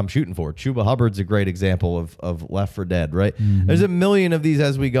what I'm shooting for. Chuba Hubbard's a great example of Left for Dead, right? There's a million of these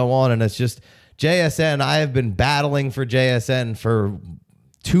as we go on, and it's just JSN. I have been battling for JSN for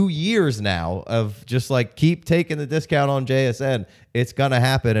 2 years now of just like keep taking the discount on JSN. It's gonna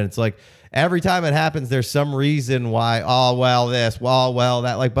happen, and it's like every time it happens, there's some reason why. Oh well, this. Well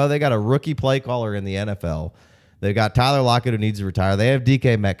that. Like, but they got a rookie play caller in the NFL. They got Tyler Lockett who needs to retire. They have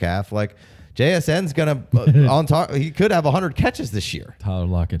DK Metcalf. Like. JSN's gonna on top. He could have 100 catches this year. Tyler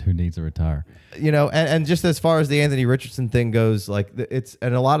Lockett, who needs to retire. And just as far as the Anthony Richardson thing goes, like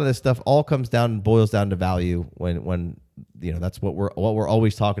and a lot of this stuff all comes down and boils down to value. When that's what we're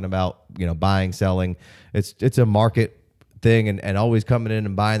always talking about. Buying, selling. It's a market thing, and always coming in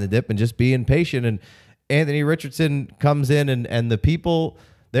and buying the dip and just being patient. And Anthony Richardson comes in, and the people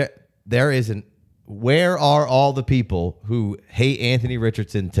there isn't. Where are all the people who hate Anthony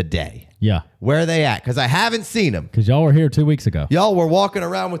Richardson today? Yeah. Where are they at? Because I haven't seen them. Because y'all were here 2 weeks ago. Y'all were walking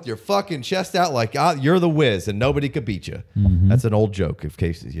around with your fucking chest out like you're the Wiz and nobody could beat you. That's an old joke. If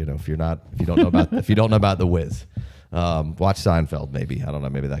you don't know about the Wiz, watch Seinfeld. Maybe I don't know.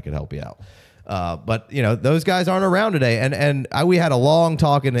 Maybe that could help you out. But those guys aren't around today, and we had a long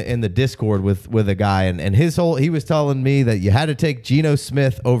talk in the Discord with a guy, and he was telling me that you had to take Geno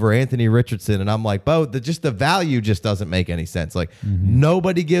Smith over Anthony Richardson, and I'm like, Bo, the value just doesn't make any sense. Like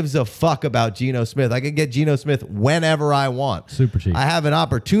nobody gives a fuck about Geno Smith. I can get Geno Smith whenever I want. Super cheap. I have an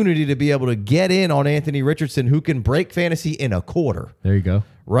opportunity to be able to get in on Anthony Richardson, who can break fantasy in a quarter. There you go.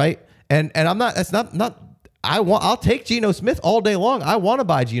 Right, and I'm not. That's not. I'll take Geno Smith all day long. I want to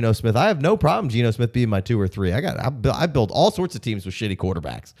buy Geno Smith. I have no problem Geno Smith being my 2 or 3. I build all sorts of teams with shitty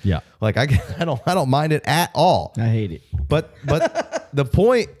quarterbacks. Yeah, like I don't mind it at all. I hate it. But the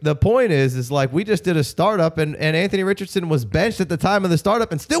point is like we just did a startup and Anthony Richardson was benched at the time of the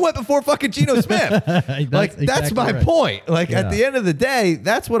startup and still went before fucking Geno Smith. That's my point. Like at the end of the day,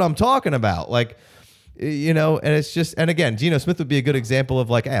 that's what I'm talking about. Like. And it's just, and again, Geno Smith would be a good example of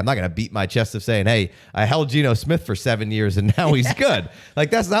like, hey, I'm not going to beat my chest of saying, hey, I held Geno Smith for 7 years and now he's good.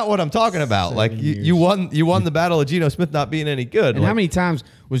 Like, that's not what I'm talking about. Like, you won the battle of Geno Smith not being any good. And how many times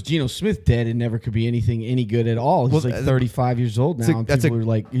was Geno Smith dead and never could be any good at all? He's like 35 years old now, and people are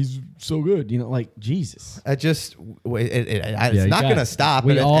like, he's so good. Like, Jesus. It's not going to stop.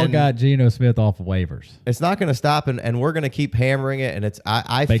 We all got Geno Smith off of waivers. It's not going to stop, and we're going to keep hammering it. And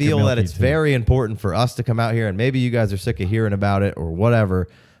I feel that it's very important for us to come out here, and maybe you guys are sick of hearing about it or whatever.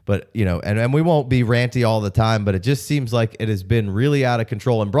 But, and we won't be ranty all the time, but it just seems like it has been really out of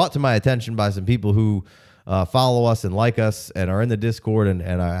control and brought to my attention by some people who follow us and like us and are in the Discord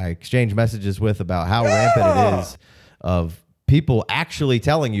and I exchange messages with about how rampant it is of people actually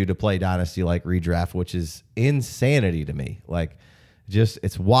telling you to play Dynasty like Redraft, which is insanity to me. Like, just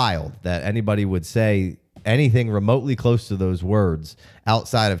it's wild that anybody would say anything remotely close to those words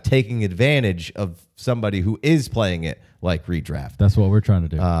outside of taking advantage of somebody who is playing it like Redraft. That's what we're trying to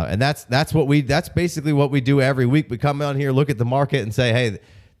do. And that's basically what we do every week. We come on here, look at the market and say, hey,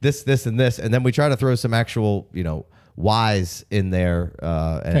 this, and this. And then we try to throw some actual, whys in there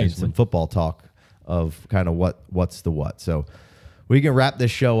and some football talk of kind of what's the what. So we can wrap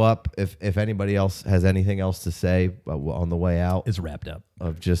this show up if anybody else has anything else to say on the way out. It's wrapped up.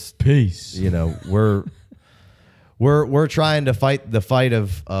 Of just peace. We're trying to fight the fight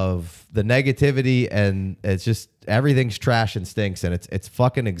of the negativity, and it's just everything's trash and stinks, and it's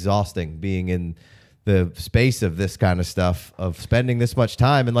fucking exhausting being in the space of this kind of stuff, of spending this much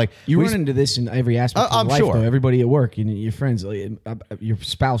time. And like you run into this in every aspect of life, sure. Though. Everybody at work and your friends, your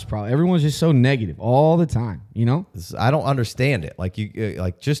spouse, probably everyone's just so negative all the time. I don't understand it. Like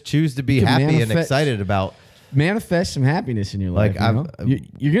you just choose to be happy and excited about. Manifest some happiness in your life.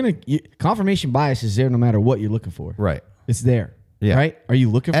 Confirmation bias is there no matter what you're looking for. Right. It's there. Yeah. Right. Are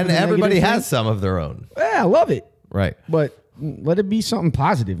you looking for? And everybody has some of their own. Yeah, I love it. Right. But let it be something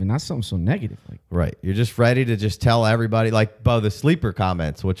positive and not something so negative. Right. You're just ready to just tell everybody, like, the sleeper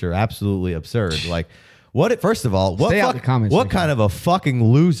comments, which are absolutely absurd. Like, first of all, what kind of a fucking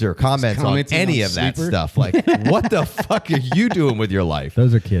loser comments on any of that stuff? Like, what the fuck are you doing with your life?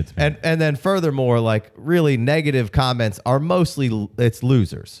 Those are kids, man. And then furthermore, like, really negative comments are mostly, it's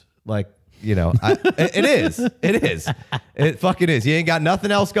losers. Like, it is. It is. It fucking is. You ain't got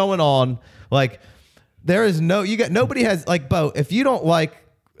nothing else going on. Like, nobody has, like, Bo, if you don't like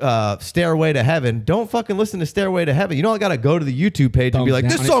Stairway to Heaven, don't fucking listen to Stairway to Heaven. You don't got to go to the YouTube page and be like,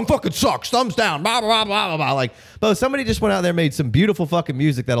 this song fucking sucks, thumbs down, blah, blah, blah, blah, blah. Like, but somebody just went out there and made some beautiful fucking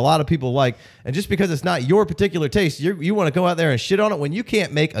music that a lot of people like, and just because it's not your particular taste, you want to go out there and shit on it when you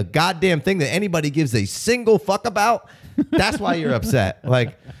can't make a goddamn thing that anybody gives a single fuck about. That's why you're upset.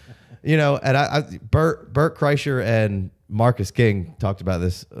 Like, you know, and Bert Kreischer and Marcus King talked about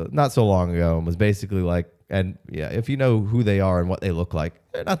this not so long ago, and was basically like, and yeah, if you know who they are and what they look like,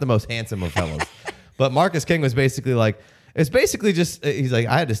 they're not the most handsome of fellows. But Marcus King was basically like, it's basically just, he's like,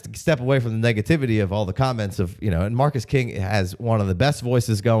 I had to step away from the negativity of all the comments of, you know, and Marcus King has one of the best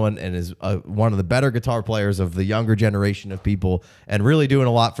voices going and is one of the better guitar players of the younger generation of people, and really doing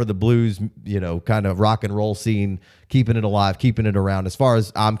a lot for the blues, you know, kind of rock and roll scene, keeping it alive, keeping it around as far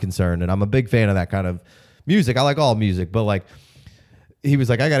as I'm concerned. And I'm a big fan of that kind of music. I like all music, but like, he was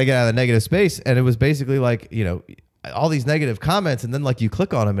like, I got to get out of the negative space. And it was basically like, you know, all these negative comments. And then like you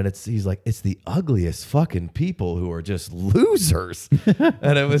click on him and he's like, it's the ugliest fucking people who are just losers.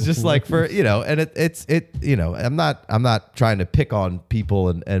 And it was just like, for, you know, and it's, you know, I'm not trying to pick on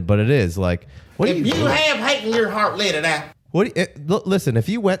people but it is like, what if you have hate in your heart, let it out. Listen, if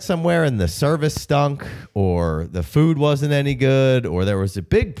you went somewhere and the service stunk or the food wasn't any good or there was a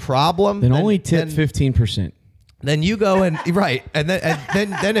big problem, then only tip 15%. Then you go and right, and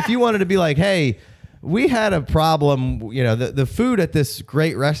then if you wanted to be like, hey, we had a problem, you know, the food at this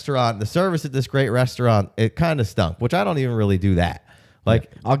great restaurant, the service at this great restaurant, it kind of stunk, which I don't even really do that.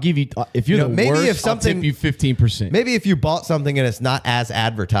 Like, I'll give you, if you're the maybe worst, if something, I'll tip you 15%. Maybe if you bought something and it's not as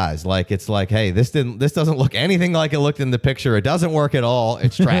advertised, like it's like, hey, this doesn't look anything like it looked in the picture. It doesn't work at all.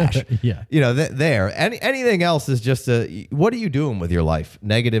 It's trash. Yeah. You know, anything else is just what are you doing with your life?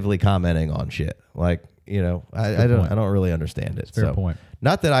 Negatively commenting on shit. Like, you know, I don't really understand it. Fair point.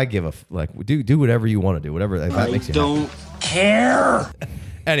 Not that I give a like. Do whatever you want to do. Whatever that makes you happy. I don't care.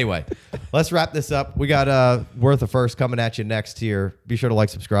 Anyway, let's wrap this up. We got Worth a First coming at you next here. Be sure to like,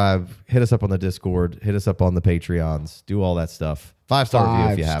 subscribe, hit us up on the Discord, hit us up on the Patreons, do all that stuff. 5-star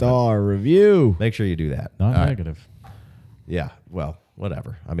review if you haven't. 5-star review. Make sure you do that. Not all negative. Right. Yeah. Well,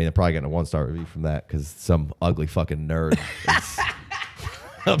 whatever. I mean, I'm probably getting a 1-star review from that because some ugly fucking nerd is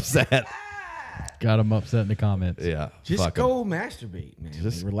upset. Got him upset in the comments. Yeah. Just go masturbate, man.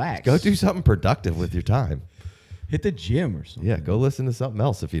 Just relax. Go do something productive with your time. Hit the gym or something. Yeah, go listen to something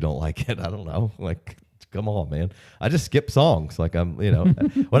else if you don't like it. I don't know. Like, come on, man. I just skip songs. Like, I'm, you know,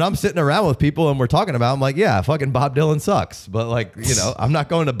 when I'm sitting around with people and we're talking about, I'm like, yeah, fucking Bob Dylan sucks. But like, you know, I'm not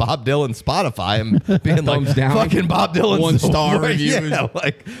going to Bob Dylan Spotify and being like, down. fucking Bob Dylan's 1-star reviews. Yeah,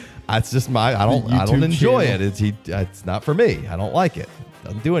 like, that's just I don't enjoy it. It's not for me. I don't like it.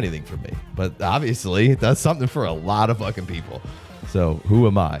 Doesn't do anything for me. But obviously, it does something for a lot of fucking people. So who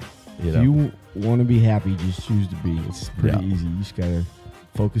am I? You know? If you want to be happy, just choose to be. It's pretty easy. You just gotta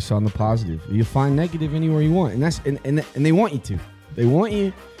focus on the positive. You'll find negative anywhere you want, and that's and they want you to. They want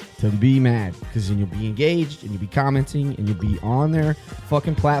you to be mad because then you'll be engaged and you'll be commenting and you'll be on their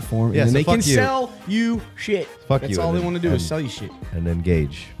fucking platform, and then they can sell you shit. That's all they want to do is sell you shit and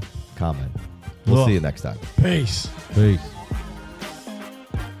engage, comment. We'll see you next time. Peace. Peace.